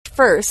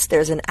1st,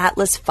 there's an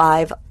Atlas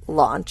V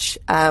launch.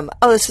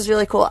 This is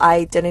really cool.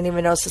 I didn't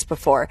even notice this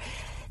before.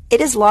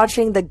 It is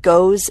launching the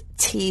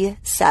GOES-T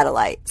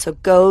satellite. So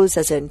GOES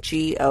as in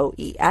GOES-T.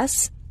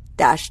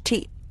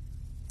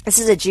 This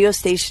is a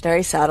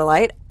geostationary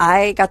satellite.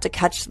 I got to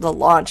catch the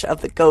launch of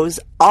the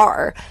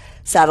GOES-R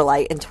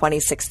satellite in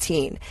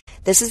 2016.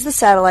 This is the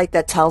satellite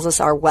that tells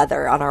us our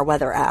weather on our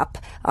weather app,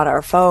 on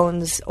our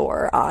phones,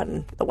 or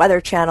on the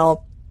Weather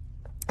Channel.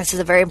 This is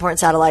a very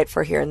important satellite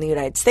for here in the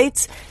United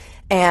States.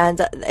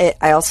 And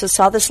I also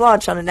saw this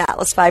launch on an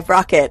Atlas V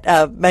rocket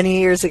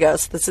many years ago.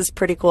 So this is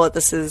pretty cool that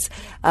this is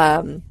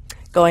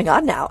going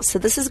on now. So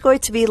this is going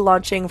to be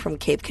launching from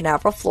Cape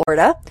Canaveral,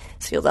 Florida.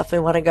 So you'll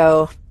definitely want to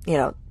go,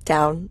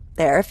 down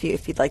there if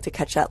you'd like to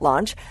catch that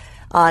launch.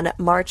 On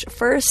March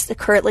 1st,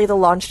 currently the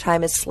launch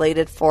time is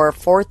slated for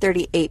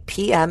 4:38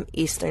 p.m.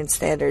 Eastern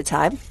Standard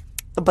Time,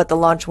 but the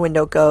launch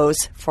window goes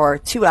for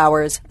 2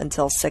 hours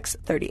until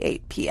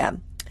 6:38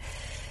 p.m.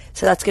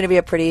 So that's going to be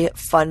a pretty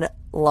fun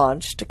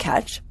launch to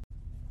catch.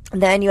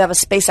 And then you have a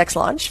SpaceX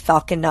launch,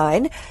 Falcon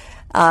 9,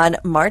 on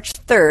March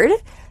 3rd.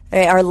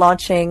 They are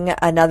launching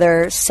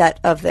another set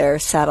of their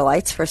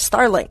satellites for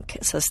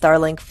Starlink, so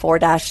Starlink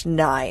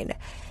 4-9.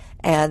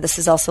 And this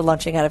is also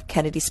launching out of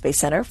Kennedy Space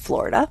Center,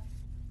 Florida.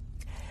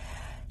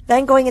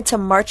 Then going into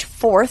March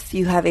 4th,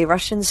 you have a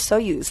Russian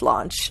Soyuz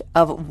launch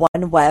of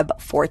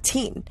OneWeb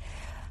 14.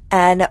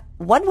 And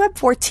OneWeb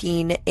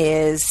 14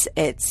 it's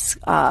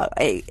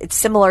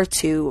similar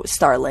to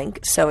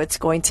Starlink, so it's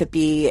going to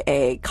be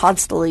a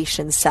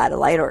constellation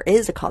satellite, or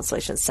is a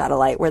constellation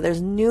satellite, where there's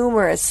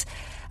numerous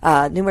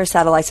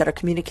satellites that are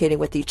communicating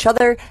with each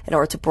other in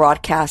order to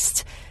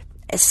broadcast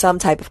some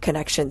type of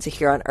connection to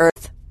here on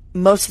Earth.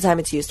 Most of the time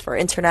it's used for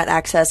internet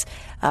access,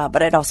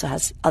 but it also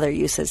has other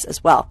uses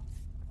as well.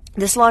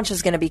 This launch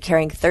is going to be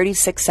carrying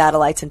 36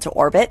 satellites into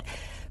orbit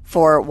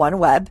for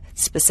OneWeb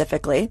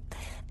specifically.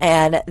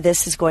 And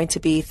this is going to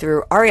be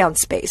through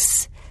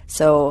Arianespace.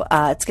 So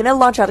it's going to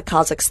launch out of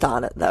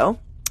Kazakhstan, though.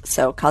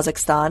 So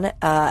Kazakhstan,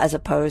 as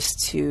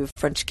opposed to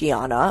French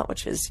Guiana,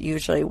 which is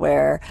usually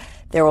where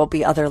there will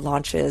be other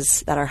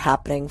launches that are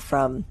happening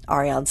from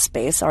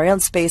Arianespace.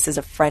 Arianespace is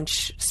a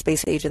French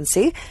space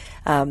agency.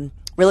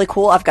 Really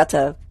cool. I've got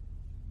to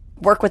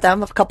work with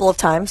them a couple of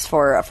times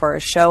for a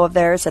show of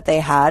theirs that they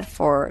had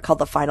called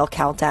The Final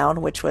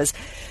Countdown, which was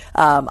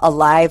a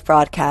live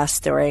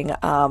broadcast during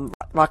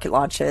rocket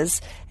launches.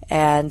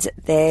 And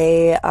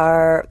they're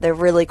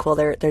really cool.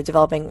 They're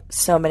developing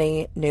so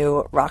many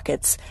new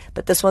rockets,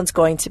 but this one's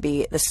going to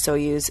be the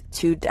Soyuz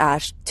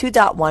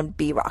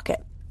 2.1B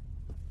rocket.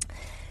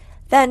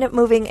 Then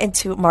moving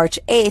into March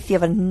 8th, you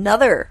have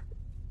another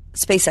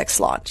SpaceX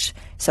launch.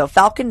 So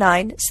Falcon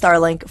 9,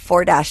 Starlink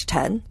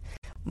 4-10.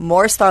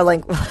 More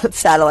Starlink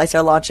satellites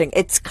are launching.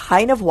 It's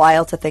kind of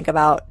wild to think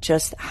about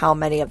just how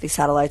many of these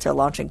satellites are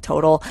launching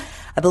total.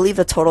 I believe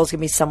the total is going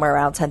to be somewhere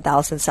around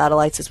 10,000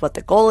 satellites is what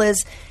the goal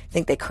is. I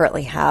think they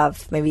currently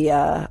have maybe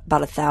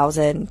about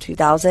 1,000,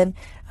 2,000.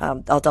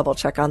 I'll double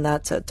check on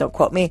that, so don't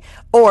quote me.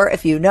 Or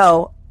if you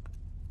know,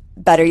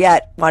 better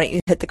yet, why don't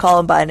you hit the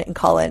call-in button and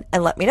call in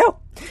and let me know.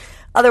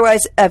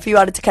 Otherwise, if you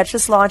wanted to catch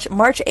this launch,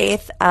 March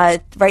 8th,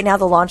 right now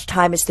the launch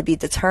time is to be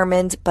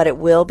determined, but it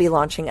will be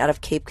launching out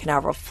of Cape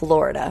Canaveral,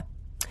 Florida.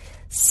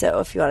 So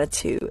if you wanted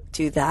to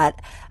do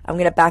that, I'm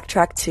going to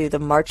backtrack to the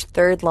March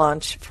 3rd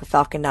launch for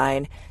Falcon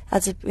 9.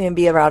 That's going to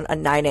be around a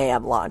 9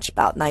 a.m. launch.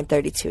 About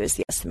 9:32 is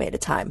the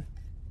estimated time.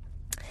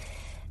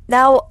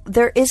 Now,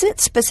 there isn't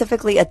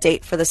specifically a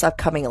date for this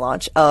upcoming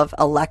launch of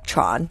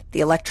Electron,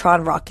 the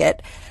Electron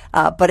rocket,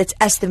 but it's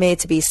estimated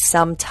to be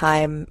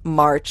sometime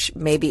March,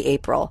 maybe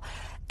April.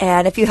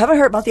 And if you haven't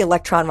heard about the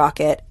Electron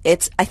rocket,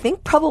 it's, I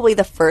think, probably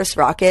the first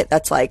rocket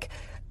that's like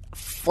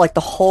the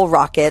whole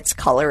rocket's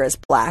color is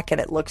black and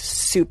it looks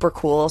super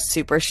cool,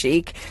 super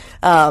chic.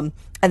 And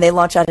they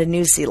launch out of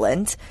New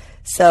Zealand.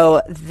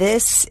 So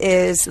this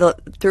is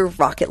through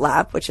Rocket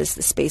Lab, which is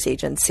the space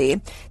agency.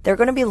 They're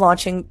going to be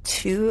launching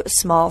 2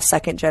 small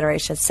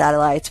second-generation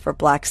satellites for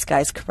Black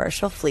Sky's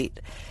commercial fleet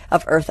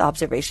of Earth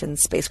observation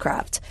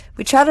spacecraft.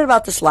 We chatted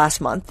about this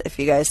last month, if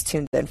you guys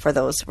tuned in for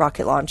those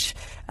rocket launch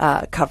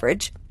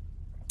coverage.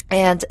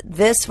 And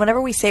this,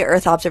 whenever we say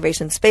Earth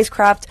observation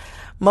spacecraft,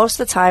 most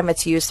of the time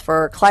it's used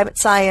for climate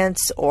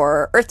science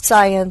or earth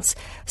science,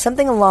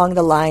 something along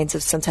the lines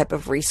of some type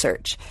of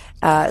research.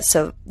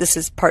 So this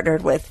is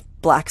partnered with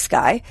Black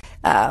Sky,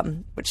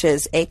 which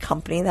is a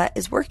company that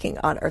is working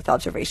on Earth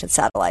observation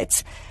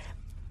satellites.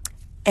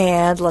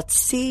 And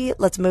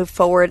let's move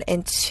forward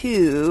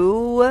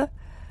into,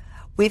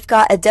 we've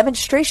got a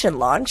demonstration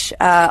launch,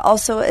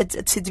 also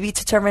to be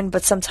determined,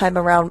 but sometime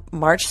around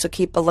March, so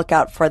keep a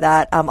lookout for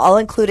that. I'll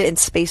include it in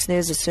Space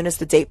News as soon as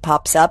the date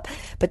pops up,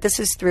 but this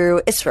is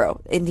through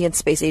ISRO, Indian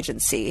Space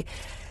Agency.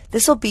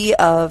 This will be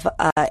of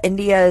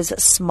India's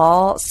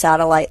small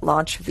satellite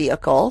launch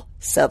vehicle.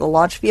 So the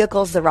launch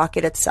vehicle is the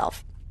rocket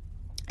itself.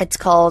 It's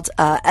called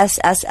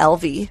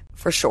SSLV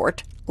for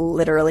short.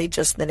 Literally,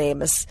 just the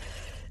name is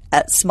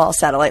Small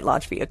Satellite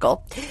Launch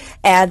Vehicle.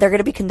 And they're going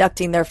to be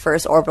conducting their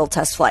first orbital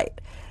test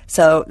flight.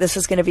 So this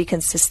is going to be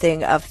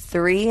consisting of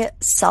 3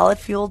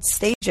 solid-fueled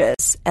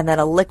stages and then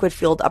a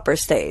liquid-fueled upper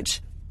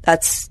stage.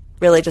 That's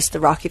really just the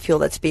rocket fuel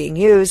that's being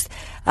used.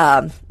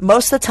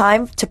 Most of the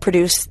time, to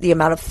produce the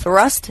amount of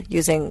thrust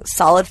using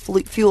solid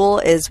fuel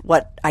is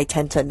what I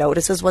tend to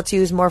notice is what's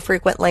used more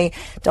frequently.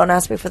 Don't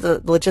ask me for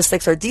the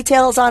logistics or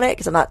details on it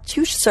because I'm not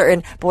too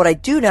certain. But what I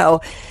do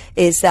know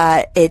is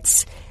that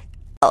it's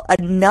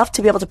enough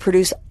to be able to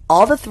produce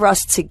all the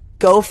thrust to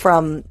go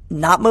from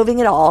not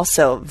moving at all,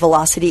 so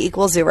velocity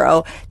equals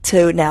 0,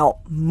 to now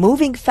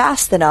moving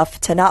fast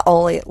enough to not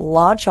only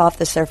launch off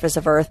the surface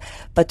of Earth,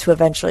 but to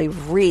eventually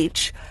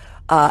reach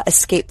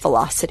escape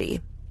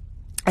velocity.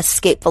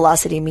 Escape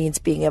velocity means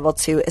being able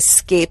to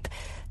escape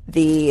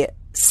the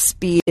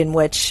speed in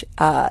which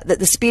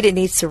the speed it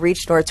needs to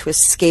reach in order to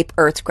escape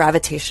Earth's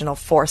gravitational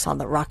force on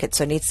the rocket.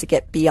 So it needs to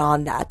get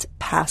beyond that,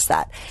 past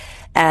that.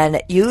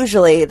 And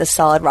usually the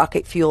solid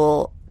rocket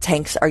fuel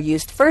tanks are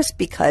used first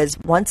because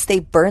once they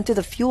burn through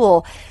the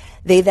fuel,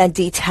 they then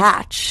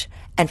detach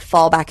and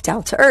fall back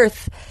down to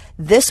Earth.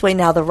 This way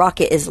now the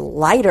rocket is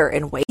lighter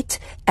in weight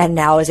and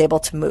now is able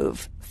to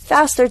move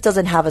faster. It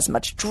doesn't have as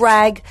much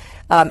drag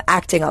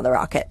acting on the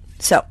rocket.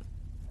 So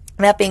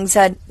that being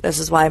said, this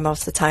is why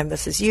most of the time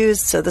this is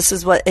used. So this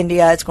is what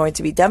India is going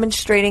to be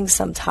demonstrating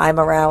sometime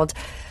around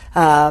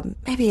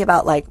maybe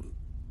about like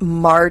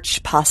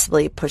March,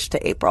 possibly pushed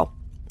to April.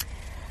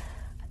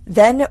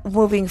 Then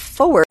moving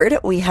forward,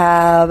 we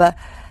have,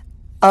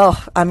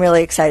 I'm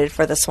really excited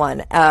for this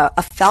one,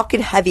 a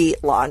Falcon Heavy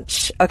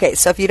launch. Okay,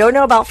 so if you don't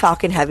know about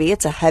Falcon Heavy,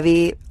 it's a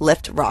heavy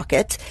lift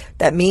rocket.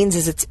 That means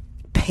is its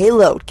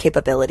payload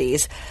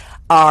capabilities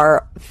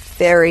are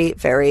very,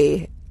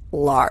 very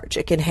large.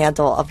 It can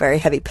handle a very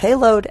heavy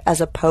payload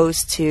as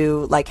opposed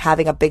to like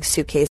having a big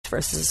suitcase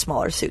versus a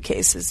smaller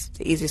suitcase is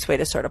the easiest way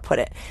to sort of put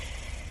it.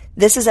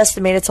 This is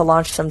estimated to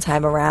launch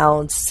sometime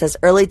around, says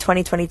early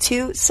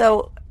 2022.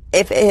 So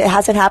if it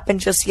hasn't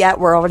happened just yet,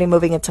 we're already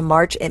moving into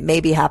March. It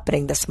may be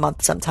happening this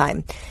month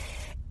sometime.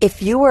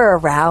 If you were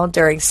around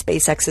during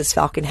SpaceX's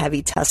Falcon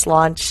Heavy test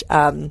launch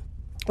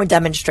or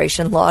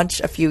demonstration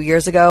launch a few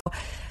years ago,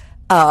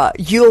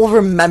 you'll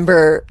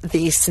remember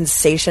the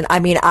sensation. I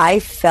mean, I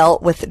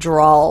felt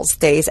withdrawals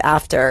days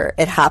after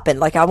it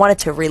happened. Like I wanted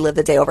to relive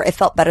the day over. It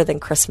felt better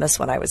than Christmas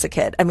when I was a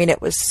kid. I mean,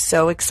 it was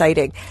so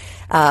exciting.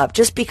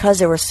 Just because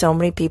there were so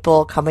many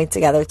people coming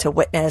together to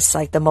witness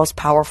like the most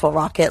powerful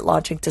rocket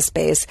launching to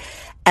space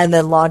and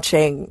then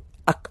launching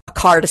a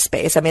car to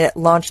space. I mean, it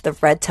launched the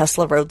red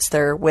Tesla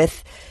Roadster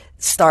with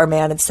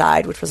Starman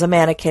inside, which was a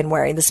mannequin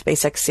wearing the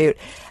SpaceX suit.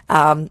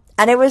 And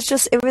it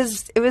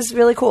was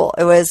really cool.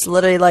 It was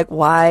literally like,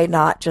 why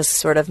not just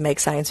sort of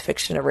make science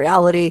fiction a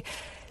reality,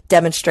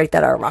 demonstrate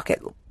that our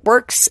rocket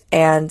works.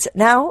 And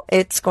now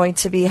it's going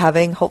to be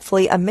having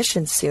hopefully a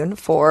mission soon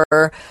for,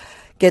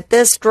 get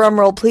this, drum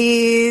roll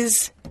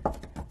please,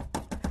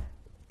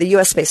 the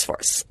U.S. Space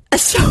Force.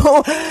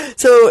 So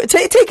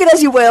take it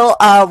as you will.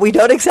 We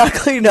don't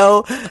exactly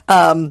know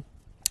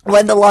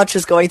when the launch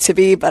is going to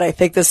be, but I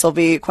think this will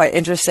be quite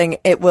interesting.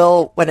 It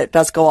will, when it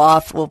does go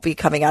off, will be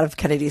coming out of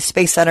Kennedy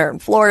Space Center in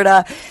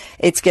Florida.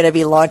 It's going to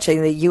be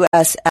launching the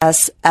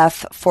USS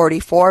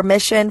F-44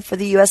 mission for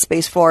the U.S.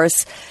 Space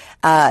Force.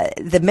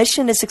 The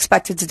mission is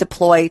expected to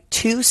deploy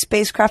 2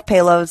 spacecraft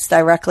payloads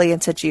directly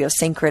into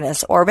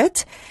geosynchronous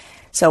orbit.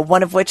 So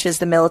one of which is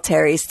the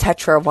military's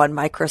Tetra 1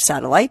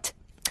 microsatellite.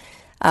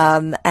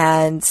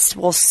 And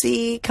we'll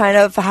see kind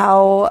of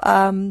how,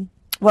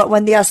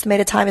 when the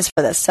estimated time is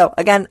for this. So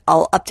again,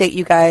 I'll update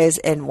you guys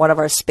in one of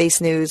our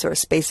space news or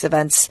space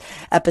events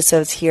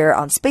episodes here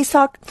on Space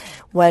Talk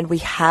when we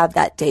have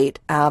that date.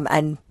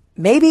 And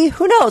maybe,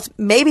 who knows,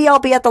 maybe I'll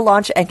be at the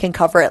launch and can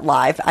cover it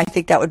live. I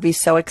think that would be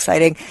so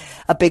exciting.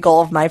 A big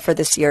goal of mine for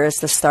this year is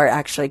to start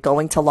actually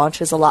going to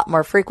launches a lot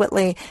more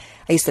frequently.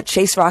 I used to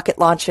chase rocket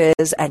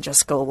launches and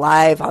just go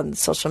live on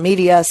social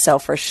media. So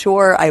for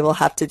sure, I will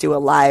have to do a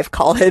live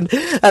call-in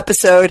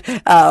episode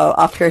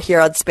up here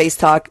on Space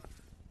Talk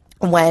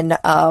when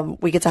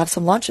we get to have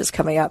some launches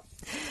coming up.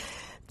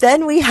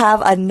 Then we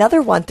have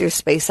another one through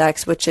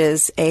SpaceX, which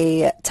is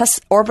a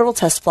orbital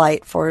test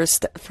flight for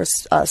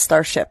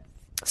Starship.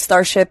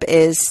 Starship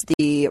is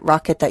the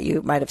rocket that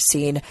you might have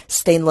seen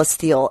stainless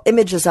steel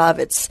images of.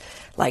 It's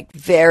like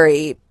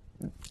very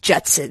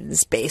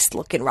Jetsons based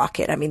looking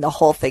rocket. I mean, the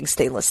whole thing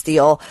stainless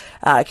steel.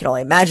 I can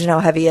only imagine how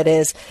heavy it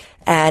is.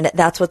 And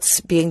that's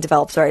what's being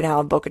developed right now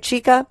in Boca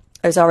Chica.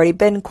 There's already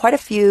been quite a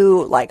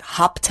few like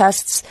hop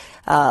tests,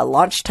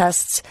 launch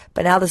tests,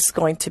 but now this is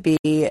going to be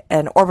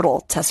an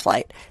orbital test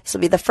flight. This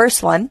will be the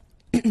first one.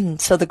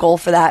 So the goal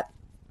for that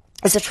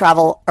is to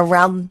travel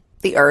around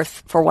the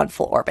Earth for one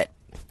full orbit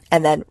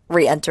and then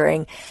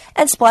re-entering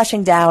and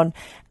splashing down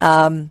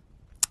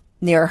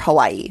near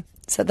Hawaii.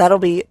 So that'll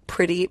be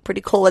pretty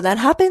cool when that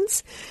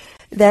happens.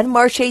 Then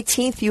March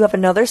 18th, you have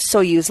another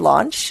Soyuz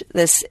launch.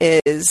 This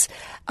is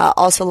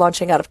also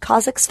launching out of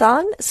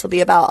Kazakhstan. This will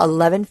be about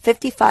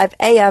 11:55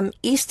 a.m.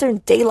 Eastern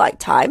Daylight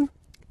Time.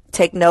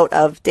 Take note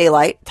of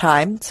daylight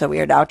time. So we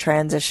are now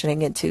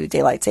transitioning into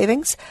daylight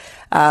savings.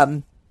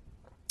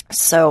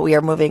 So we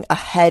are moving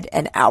ahead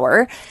an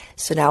hour.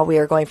 So now we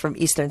are going from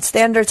Eastern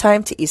Standard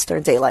Time to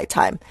Eastern Daylight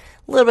Time.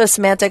 A little bit of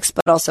semantics,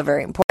 but also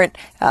very important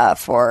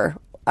for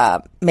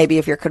maybe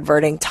if you're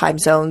converting time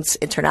zones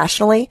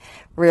internationally,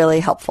 really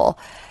helpful.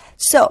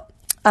 So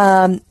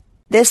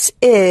this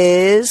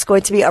is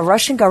going to be a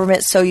Russian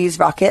government Soyuz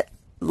rocket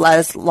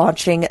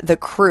launching the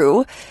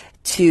crew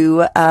to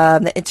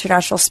the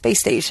International Space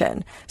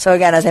Station. So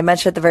again, as I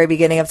mentioned at the very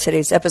beginning of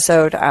today's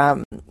episode,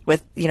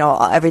 with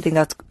everything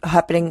that's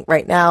happening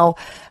right now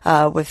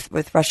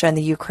with Russia and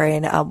the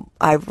Ukraine,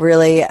 I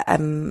really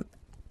am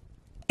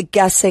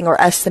guessing or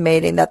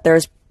estimating that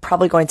there's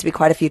probably going to be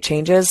quite a few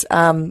changes.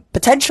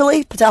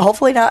 Potentially,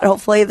 hopefully not.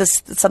 Hopefully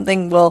this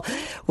something will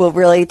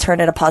really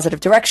turn in a positive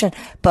direction.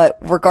 But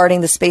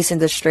regarding the space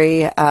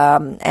industry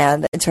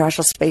and the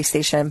International Space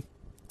Station,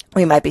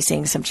 we might be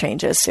seeing some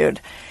changes soon.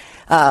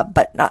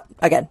 But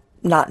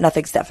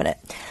nothing's definite.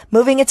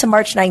 Moving into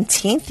March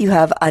 19th, you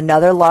have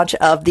another launch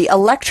of the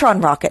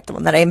Electron rocket, the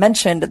one that I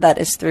mentioned that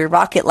is through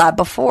Rocket Lab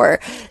before.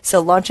 So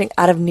launching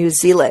out of New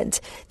Zealand.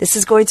 This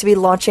is going to be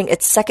launching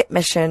its second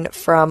mission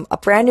from a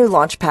brand new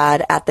launch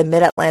pad at the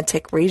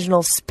Mid-Atlantic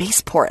Regional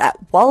Spaceport at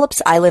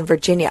Wallops Island,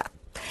 Virginia.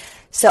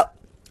 So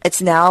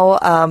it's now,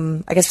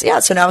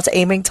 so now it's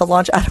aiming to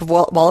launch out of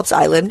Wallops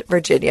Island,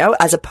 Virginia,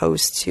 as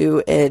opposed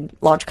to in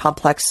Launch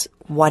Complex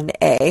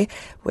 1A,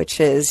 which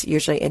is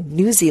usually in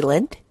New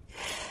Zealand.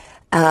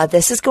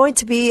 This is going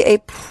to be a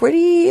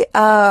pretty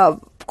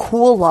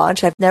cool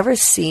launch. I've never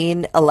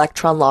seen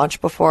Electron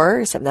launch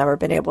before, so I've never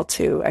been able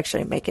to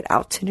actually make it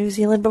out to New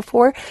Zealand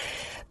before.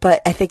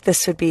 But I think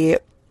this would be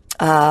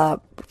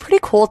pretty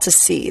cool to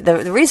see.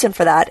 The reason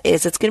for that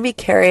is it's going to be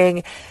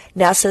carrying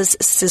NASA's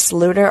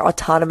Cislunar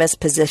Autonomous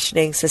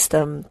Positioning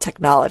System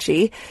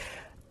technology,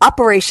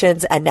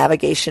 Operations and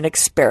Navigation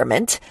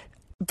Experiment.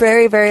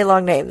 Very, very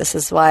long name. This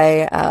is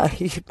why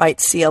you might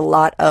see a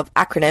lot of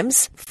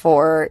acronyms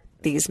for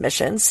these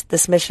missions.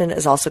 This mission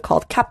is also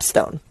called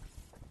Capstone.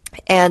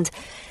 And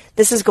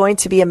this is going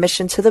to be a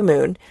mission to the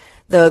moon.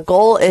 The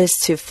goal is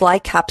to fly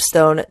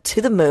Capstone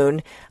to the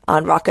moon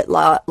on Rocket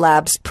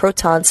Lab's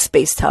Proton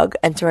space tug,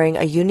 entering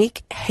a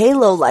unique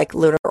halo-like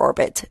lunar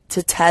orbit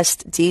to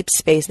test deep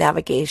space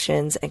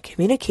navigations and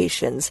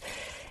communications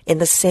in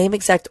the same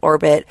exact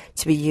orbit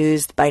to be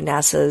used by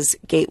NASA's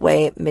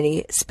Gateway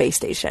mini space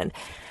station.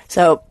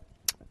 So,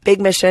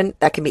 big mission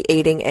that can be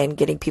aiding in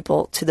getting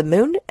people to the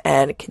moon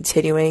and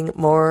continuing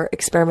more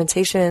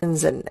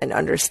experimentations and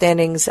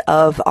understandings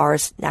of our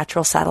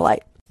natural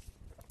satellite.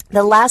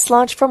 The last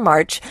launch for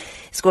March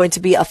is going to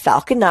be a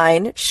Falcon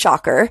 9,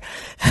 shocker.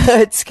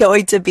 It's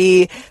going to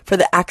be for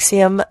the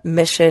Axiom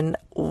Mission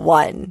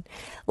 1.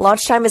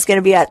 Launch time is going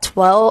to be at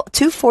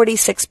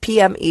 2:46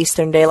 p.m.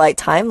 Eastern Daylight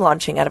Time,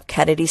 launching out of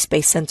Kennedy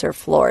Space Center,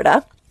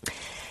 Florida.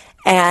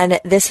 And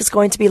this is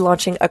going to be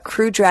launching a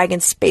Crew Dragon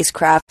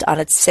spacecraft on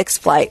its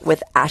sixth flight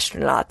with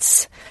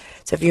astronauts.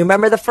 So if you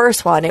remember the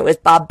first one, it was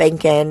Bob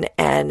Behnken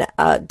and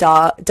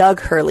Doug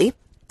Hurley.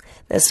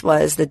 This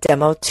was the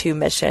Demo 2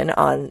 mission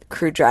on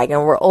Crew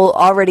Dragon. We're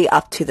already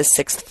up to the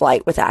sixth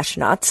flight with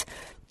astronauts.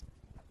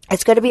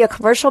 It's going to be a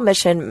commercial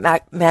mission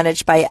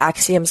managed by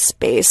Axiom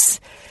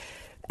Space.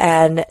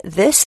 And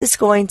this is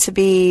going to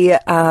be,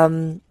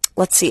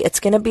 it's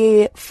going to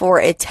be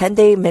for a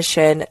 10-day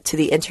mission to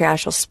the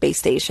International Space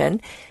Station.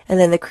 And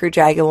then the Crew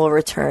Dragon will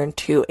return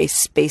to a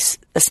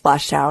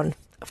splashdown,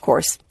 of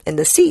course, in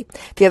the sea.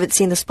 If you haven't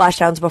seen the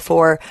splashdowns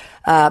before,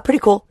 pretty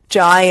cool.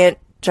 Giant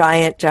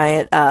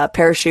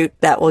parachute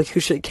that will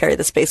usually carry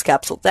the space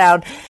capsule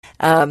down.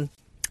 And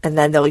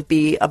then there'll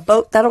be a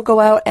boat that'll go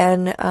out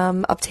and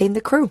obtain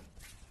the crew.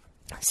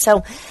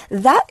 So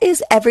that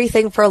is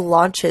everything for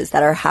launches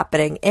that are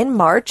happening in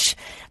March.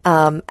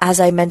 As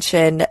I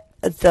mentioned,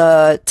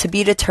 the to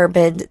be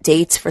determined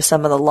dates for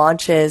some of the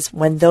launches,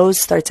 when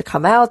those start to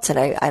come out and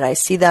I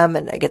see them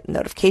and I get the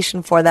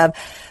notification for them,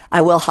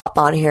 I will hop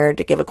on here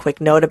to give a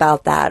quick note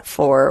about that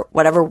for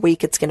whatever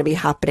week it's going to be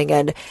happening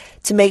in,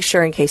 to make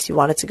sure in case you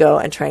wanted to go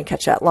and try and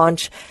catch that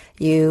launch,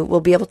 you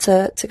will be able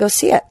to go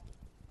see it.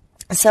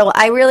 So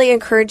I really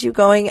encourage you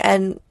going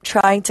and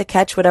trying to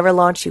catch whatever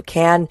launch you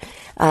can.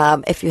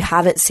 If you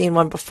haven't seen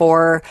one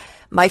before,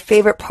 my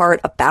favorite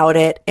part about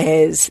it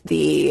is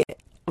the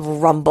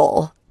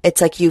rumble. It's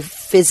like you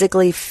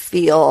physically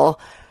feel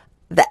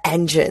the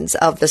engines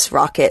of this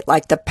rocket,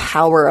 like the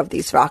power of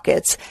these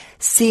rockets.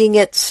 Seeing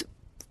it's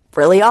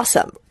really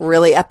awesome,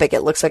 really epic.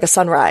 It looks like a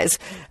sunrise.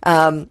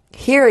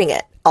 Hearing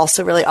it,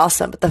 also really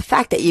awesome. But the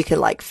fact that you can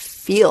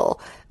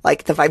feel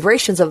the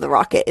vibrations of the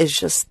rocket is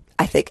just,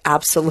 I think,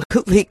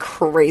 absolutely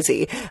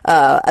crazy,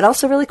 and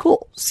also really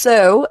cool.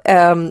 So,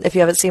 if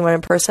you haven't seen one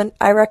in person,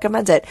 I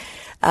recommend it.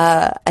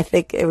 I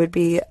think it would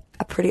be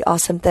a pretty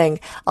awesome thing.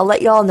 I'll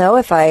let you all know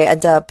if I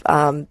end up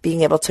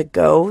being able to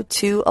go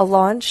to a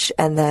launch,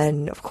 and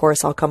then of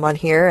course I'll come on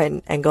here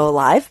and go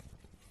live.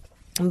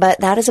 But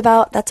that's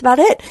about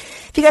it.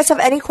 If you guys have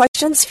any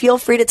questions, feel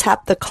free to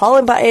tap the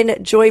call-in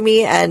button, join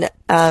me, and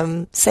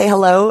say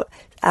hello,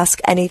 ask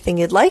anything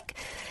you'd like.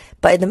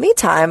 But in the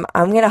meantime,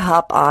 I'm going to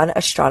hop on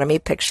Astronomy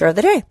Picture of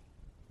the Day.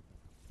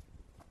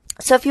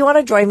 So if you want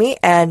to join me,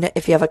 and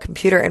if you have a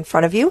computer in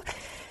front of you,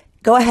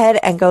 go ahead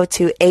and go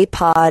to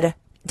apod.nasa.gov.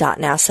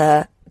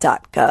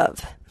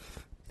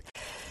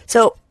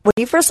 So when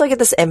you first look at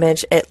this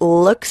image, it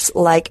looks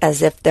like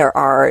as if there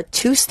are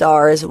two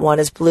stars. One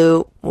is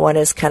blue, one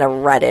is kind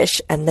of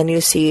reddish. And then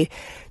you see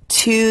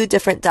two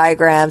different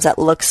diagrams that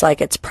looks like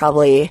it's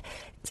probably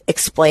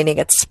explaining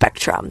its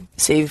spectrum.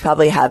 So you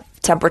probably have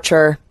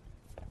temperature,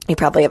 you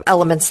probably have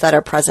elements that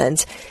are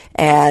present,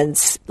 and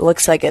it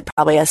looks like it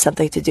probably has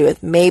something to do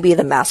with maybe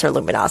the mass or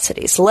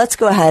luminosity. So let's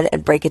go ahead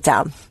and break it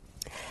down.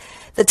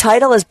 The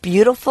title is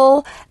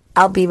Beautiful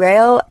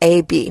Albireo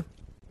AB.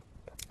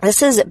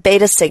 This is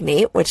Beta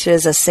Cygni, which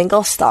is a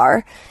single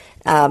star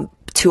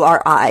to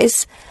our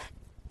eyes,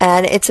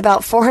 and it's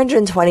about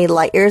 420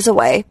 light years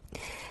away,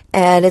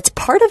 and it's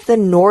part of the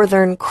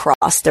Northern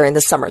Cross during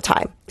the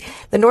summertime.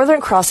 The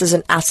Northern Cross is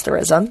an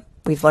asterism.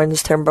 We've learned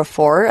this term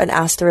before. An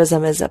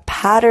asterism is a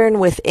pattern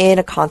within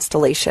a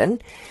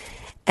constellation,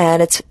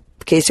 and it's,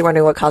 in case you're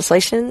wondering what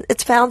constellation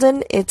it's found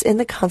in, it's in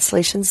the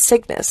constellation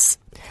Cygnus.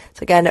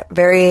 So again,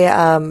 very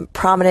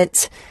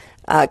prominent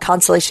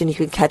constellation you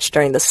can catch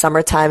during the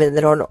summertime in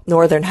the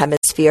northern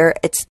hemisphere.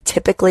 It's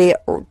typically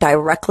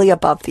directly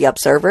above the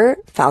observer,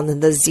 found in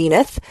the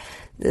zenith.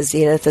 The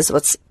zenith is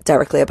what's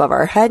directly above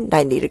our head,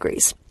 90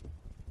 degrees.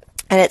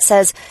 And it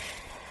says,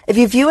 if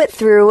you view it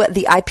through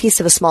the eyepiece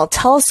of a small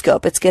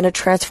telescope, it's going to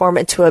transform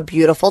into a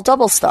beautiful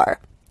double star.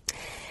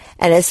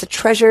 And it's the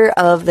treasure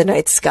of the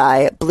night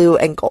sky, blue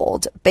and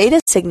gold.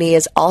 Beta Cygni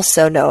is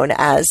also known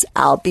as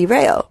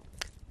Albireo.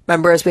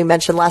 Remember, as we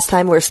mentioned last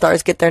time, where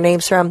stars get their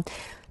names from?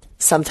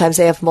 Sometimes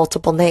they have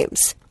multiple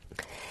names.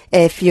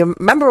 If you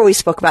remember what we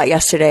spoke about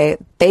yesterday,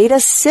 Beta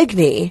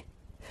Cygni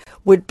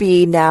would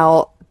be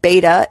now,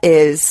 beta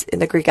is in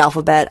the Greek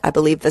alphabet, I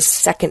believe the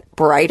second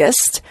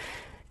brightest,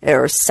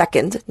 or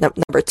second,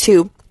 number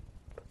 2,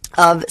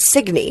 of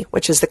Cygni,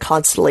 which is the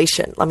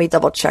constellation. Let me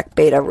double check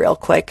beta real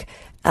quick.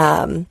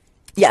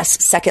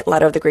 Yes, second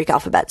letter of the Greek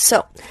alphabet.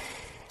 So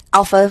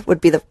Alpha would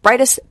be the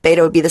brightest,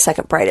 Beta would be the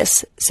second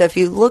brightest. So if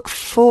you look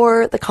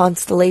for the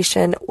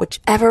constellation,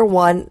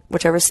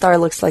 whichever star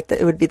looks like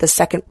it would be the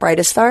second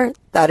brightest star,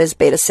 that is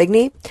Beta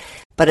Cygni,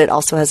 but it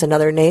also has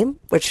another name,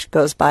 which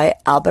goes by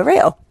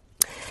Albireo.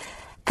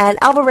 And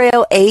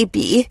Albireo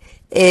AB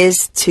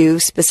is to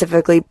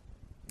specifically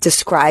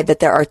describe that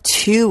there are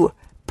two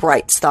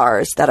bright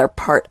stars that are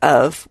part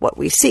of what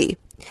we see.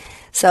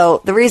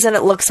 So the reason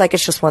it looks like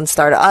it's just one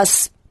star to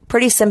us,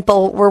 pretty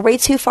simple. We're way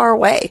too far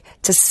away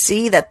to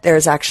see that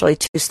there's actually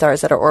two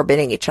stars that are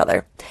orbiting each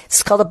other.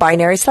 It's called a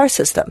binary star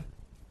system.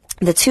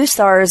 The two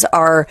stars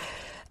are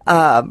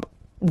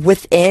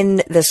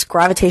within this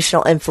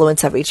gravitational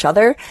influence of each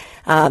other.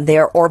 They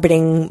are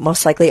orbiting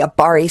most likely a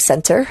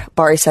barycenter.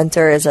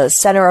 Barycenter is a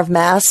center of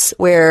mass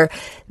where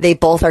they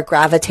both are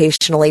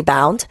gravitationally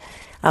bound.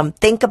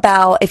 Think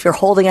about if you're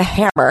holding a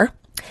hammer,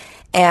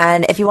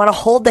 and if you want to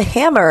hold the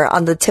hammer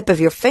on the tip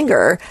of your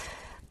finger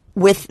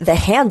with the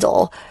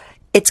handle,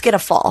 it's going to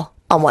fall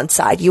on one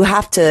side. You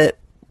have to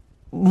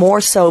more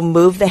so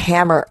move the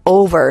hammer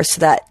over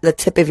so that the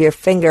tip of your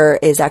finger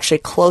is actually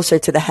closer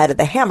to the head of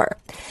the hammer.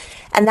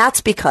 And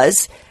that's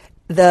because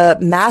the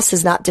mass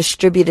is not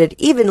distributed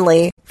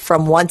evenly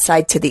from one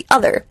side to the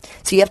other.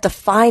 So you have to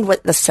find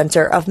what the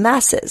center of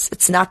mass is.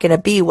 It's not going to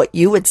be what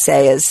you would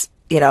say is,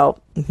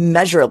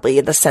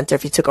 measurably the center.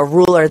 If you took a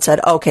ruler and said,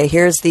 okay,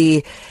 here's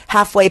the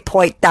halfway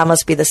point, that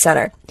must be the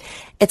center.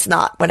 It's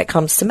not when it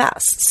comes to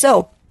mass.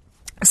 So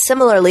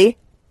similarly,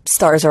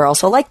 stars are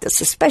also like this,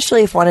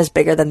 especially if one is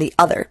bigger than the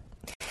other.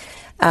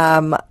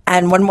 And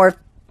one more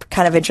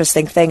kind of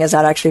interesting thing is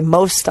that actually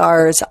most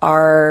stars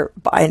are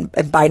in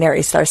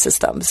binary star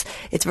systems.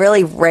 It's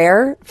really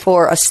rare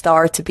for a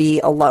star to be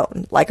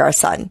alone, like our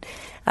sun.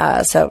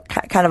 So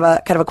kind of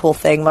a cool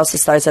thing. Most of the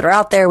stars that are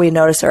out there, we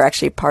notice are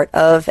actually part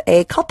of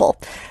a couple,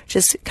 which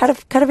is kind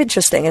of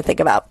interesting to think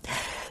about.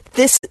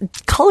 This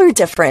color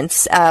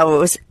difference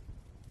was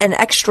an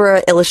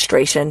extra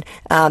illustration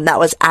that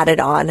was added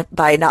on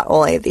by not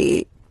only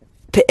the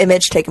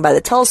image taken by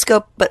the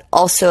telescope, but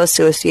also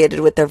associated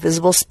with their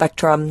visible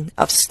spectrum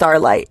of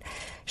starlight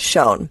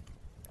shown.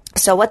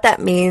 So what that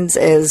means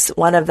is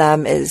one of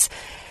them is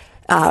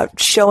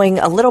showing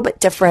a little bit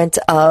different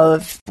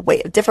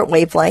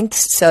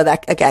wavelengths. So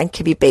that, again,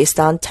 can be based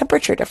on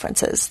temperature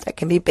differences. That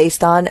can be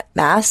based on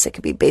mass. It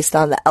can be based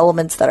on the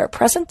elements that are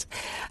present.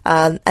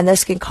 And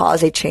this can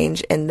cause a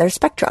change in their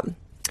spectrum.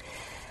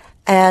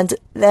 And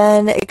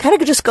then it kind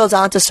of just goes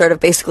on to sort of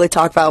basically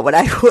talk about what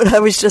I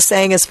was just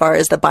saying as far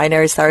as the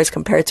binary stars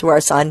compared to our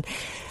sun.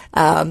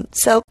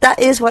 So that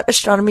is what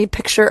Astronomy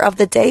Picture of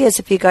the Day is,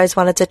 if you guys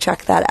wanted to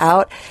check that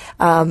out.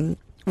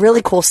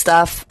 Really cool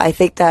stuff. I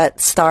think that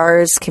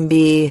stars can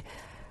be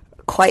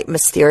quite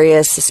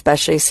mysterious,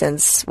 especially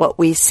since what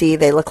we see,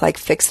 they look like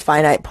fixed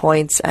finite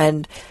points.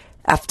 And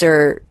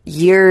after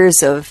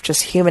years of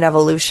just human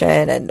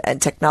evolution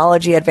and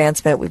technology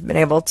advancement, we've been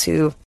able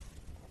to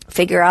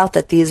figure out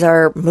that these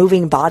are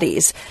moving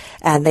bodies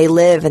and they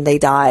live and they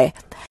die.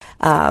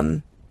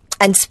 And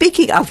And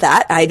speaking of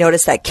that, I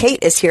noticed that Kate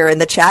is here in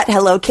the chat.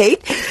 Hello,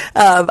 Kate.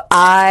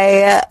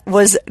 I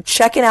was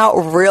checking out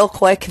real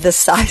quick the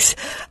size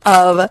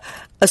of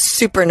a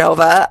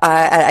supernova.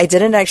 I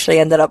didn't actually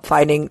end up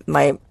finding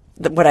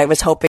what I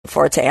was hoping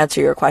for to answer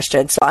your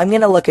question. So I'm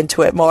going to look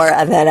into it more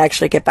and then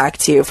actually get back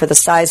to you for the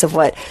size of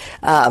what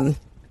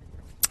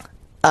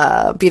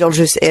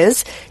Betelgeuse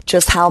is,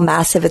 just how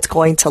massive it's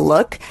going to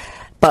look.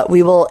 But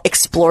we will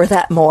explore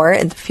that more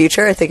in the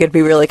future. I think it'd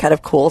be really kind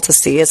of cool to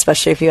see,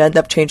 especially if you end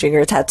up changing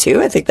your tattoo.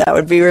 I think that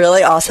would be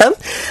really awesome.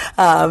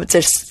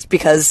 Just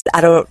because I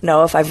don't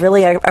know if I've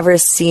really ever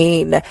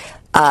seen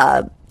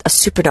a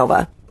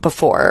supernova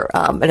before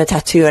in a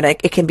tattoo, and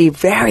it can be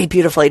very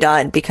beautifully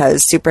done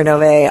because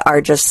supernovae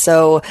are just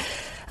so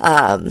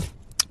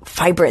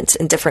vibrant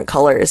in different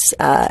colors,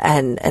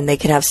 and they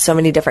can have so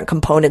many different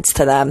components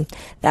to them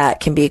that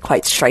can be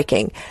quite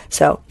striking.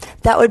 So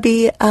that would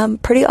be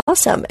pretty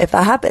awesome if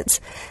that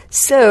happens.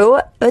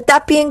 So with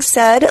that being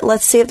said,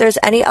 let's see if there's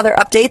any other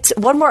updates.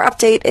 One more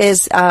update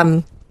is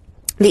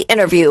the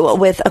interview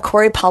with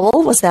Corey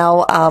Powell was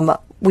now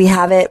we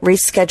have it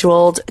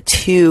rescheduled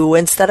to,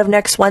 instead of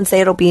next Wednesday,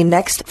 it'll be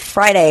next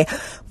Friday,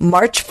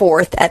 March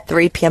 4th at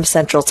 3 p.m.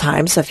 Central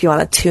Time. So if you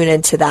want to tune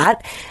into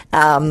that,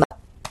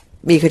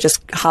 you could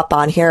just hop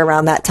on here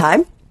around that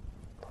time.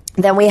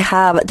 Then we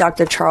have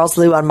Dr. Charles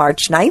Liu on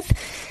March 9th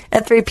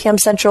at 3 p.m.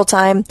 Central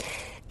Time.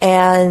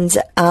 And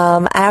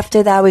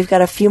after that, we've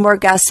got a few more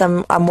guests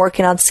I'm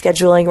working on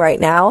scheduling right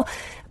now.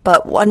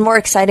 But one more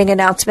exciting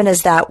announcement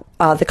is that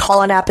the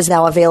Callin app is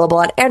now available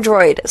on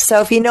Android.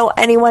 So if you know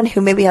anyone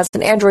who maybe has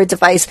an Android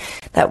device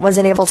that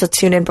wasn't able to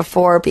tune in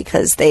before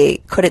because they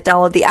couldn't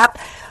download the app,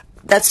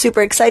 that's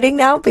super exciting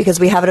now because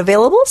we have it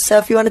available. So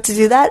if you wanted to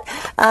do that,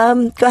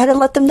 go ahead and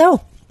let them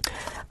know.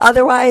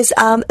 Otherwise,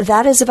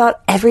 that is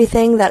about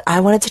everything that I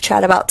wanted to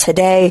chat about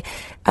today.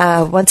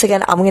 Once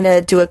again, I'm going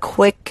to do a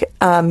quick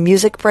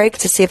music break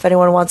to see if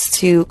anyone wants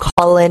to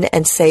call in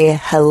and say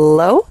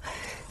hello.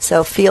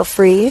 So feel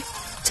free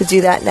to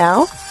do that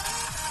now.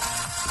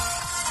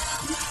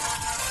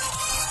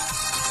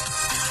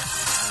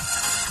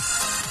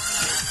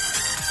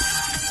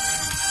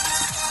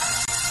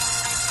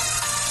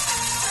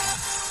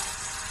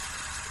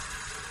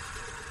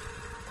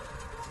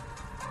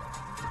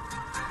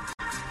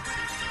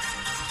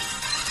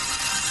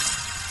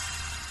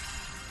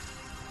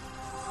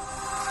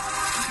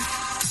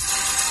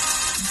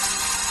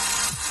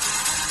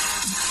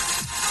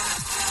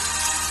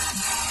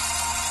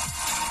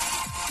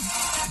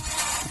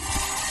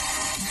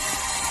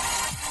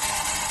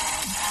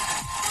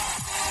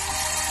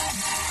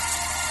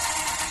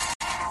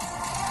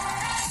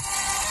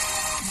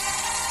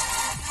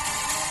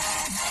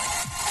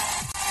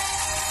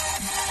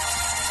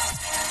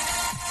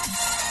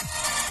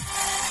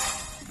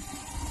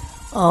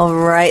 All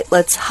right,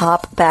 let's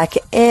hop back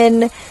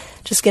in.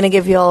 Just going to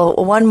give you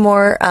all one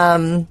more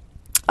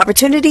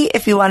opportunity.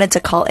 If you wanted to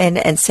call in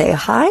and say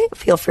hi,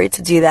 feel free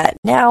to do that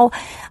now.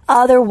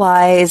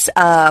 Otherwise,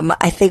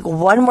 I think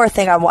one more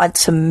thing I want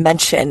to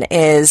mention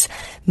is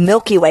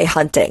Milky Way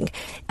hunting,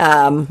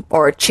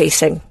 or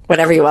chasing,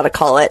 whatever you want to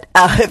call it.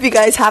 If you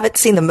guys haven't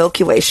seen the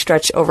Milky Way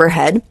stretch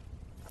overhead,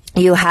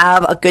 you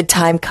have a good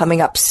time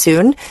coming up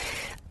soon.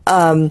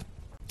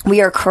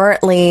 We are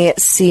currently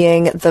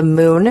seeing the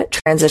moon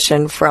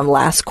transition from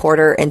last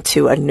quarter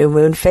into a new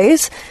moon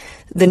phase.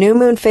 The new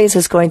moon phase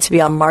is going to be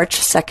on March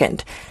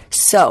 2nd.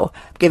 So,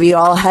 give you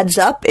all a heads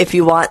up if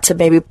you want to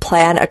maybe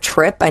plan a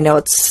trip. I know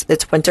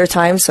it's winter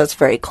time, so it's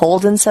very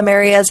cold in some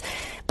areas.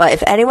 But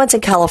if anyone's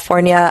in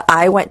California,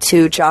 I went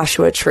to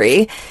Joshua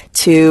Tree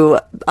to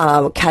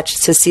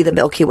see the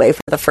Milky Way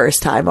for the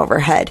first time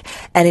overhead.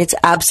 And it's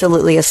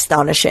absolutely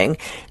astonishing.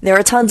 There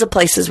are tons of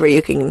places where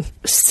you can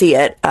see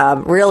it,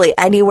 really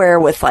anywhere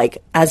with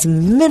like as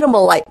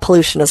minimal light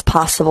pollution as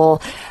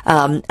possible,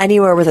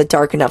 anywhere with a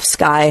dark enough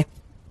sky.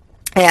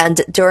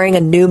 And during a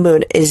new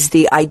moon is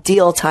the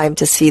ideal time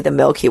to see the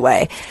Milky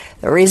Way.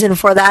 The reason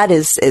for that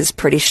is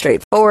pretty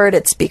straightforward.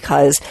 It's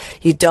because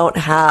you don't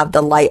have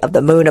the light of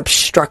the moon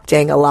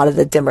obstructing a lot of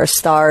the dimmer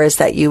stars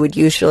that you would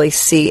usually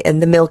see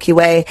in the Milky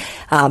Way,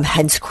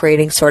 hence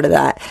creating sort of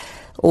that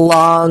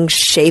long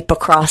shape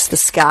across the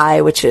sky,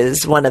 which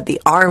is one of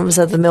the arms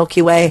of the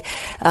Milky Way.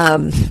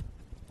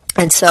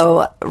 And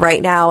so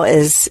right now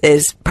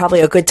is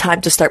probably a good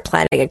time to start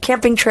planning a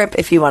camping trip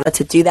if you wanted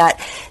to do that.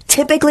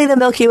 Typically, the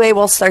Milky Way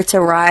will start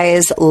to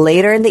rise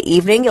later in the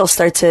evening. You'll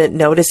start to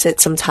notice it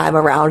sometime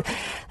around,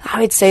 I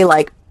would say,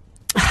 like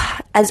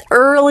as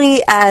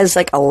early as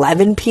like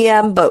 11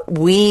 p.m. But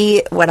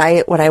when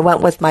I went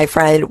with my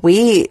friend,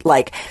 we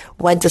like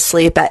went to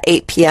sleep at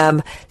 8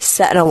 p.m.,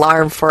 set an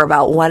alarm for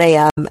about 1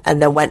 a.m.,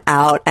 and then went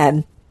out,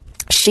 and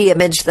she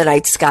imaged the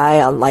night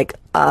sky on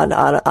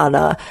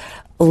a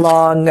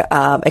long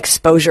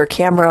exposure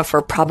camera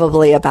for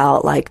probably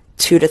about like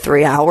 2 to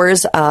 3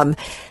 hours, and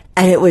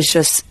it was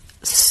just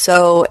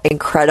so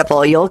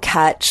incredible. You'll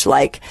catch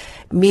like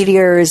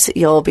meteors,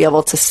 you'll be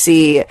able to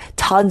see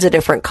tons of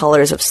different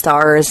colors of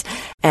stars,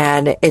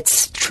 and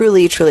it's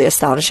truly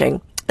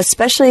astonishing.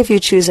 especially if you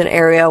choose an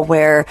area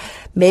where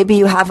maybe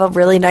you have a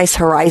really nice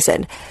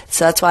horizon.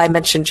 So that's why I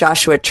mentioned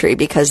Joshua Tree,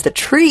 because the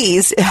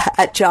trees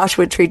at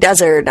Joshua Tree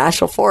Desert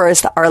National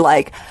Forest are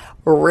like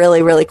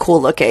really, really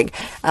cool looking.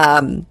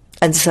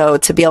 And so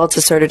to be able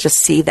to sort of just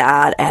see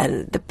that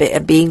and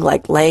being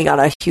like laying on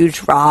a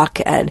huge rock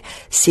and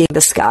seeing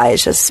the sky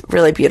is just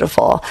really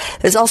beautiful.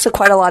 There's also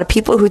quite a lot of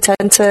people who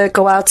tend to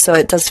go out, so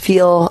it does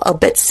feel a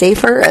bit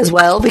safer as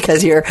well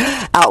because you're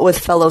out with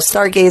fellow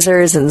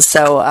stargazers. And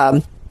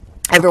so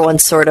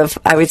everyone's sort of,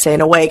 I would say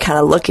in a way, kind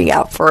of looking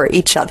out for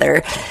each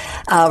other.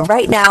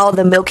 Right now,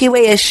 the Milky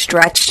Way is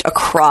stretched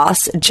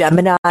across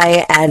Gemini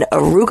and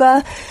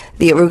Aruga,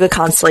 the Aruga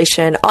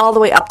constellation, all the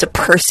way up to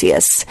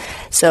Perseus.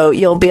 So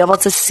you'll be able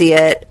to see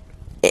it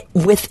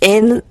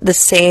within the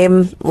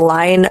same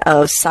line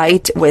of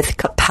sight with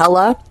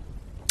Capella,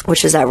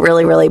 which is that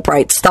really, really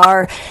bright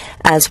star,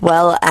 as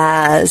well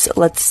as,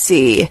 let's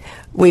see,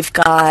 we've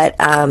got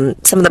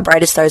some of the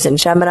brightest stars in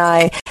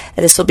Gemini,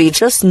 and this will be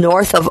just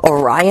north of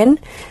Orion.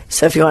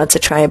 So if you wanted to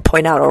try and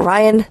point out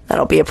Orion,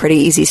 that'll be a pretty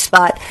easy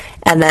spot.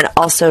 And then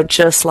also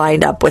just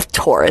lined up with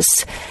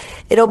Taurus.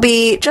 It'll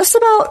be just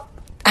about,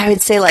 I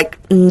would say, like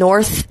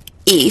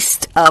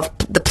northeast of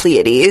the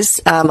Pleiades.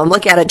 I'm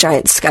looking at a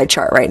giant sky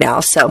chart right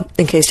now. So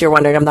in case you're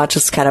wondering, I'm not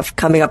just kind of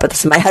coming up with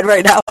this in my head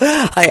right now.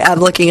 I am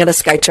looking at a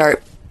sky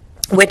chart,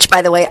 which,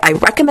 by the way, I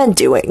recommend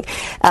doing.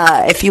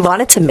 If you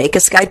wanted to make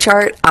a sky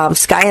chart,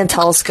 Sky and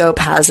Telescope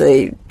has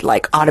a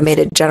like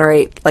automated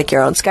generate like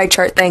your own sky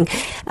chart thing.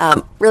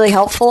 Really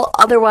helpful.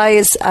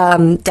 Otherwise,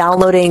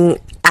 downloading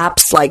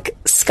apps like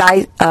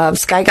Sky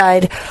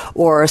Guide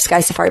or Sky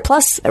Safari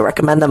Plus, I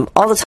recommend them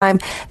all the time.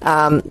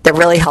 They're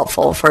really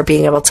helpful for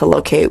being able to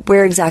locate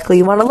where exactly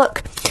you want to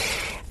look.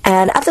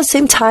 And at the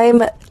same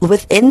time,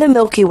 within the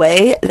Milky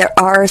Way, there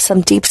are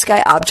some deep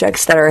sky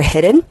objects that are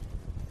hidden,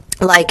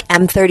 like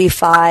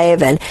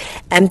M35 and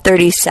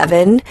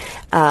M37.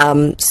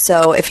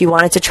 So if you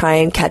wanted to try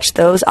and catch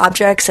those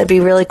objects, that'd be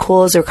really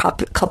cool. There's a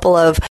couple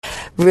of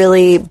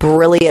really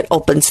brilliant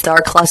open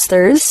star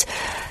clusters.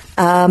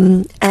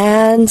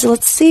 And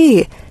let's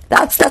see,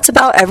 that's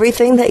about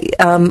everything that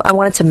I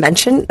wanted to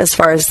mention as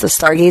far as the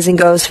stargazing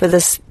goes for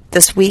this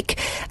week.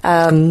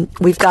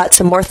 We've got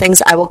some more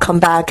things I will come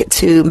back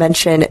to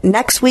mention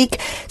next week,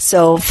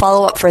 so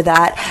follow up for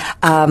that.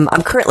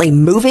 I'm currently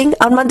moving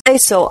on Monday,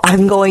 so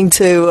I'm going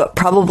to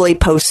probably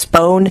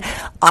postpone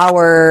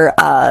our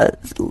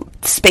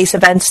space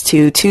events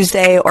to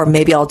Tuesday, or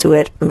maybe I'll do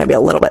it maybe a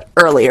little bit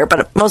earlier,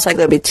 but most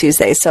likely it'll be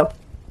Tuesday. So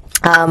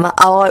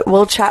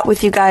we'll chat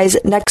with you guys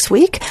next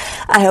week.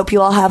 I hope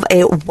you all have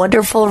a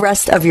wonderful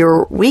rest of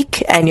your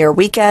week and your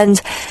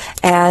weekend.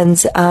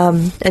 And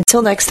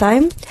until next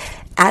time,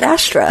 Ad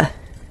Astra.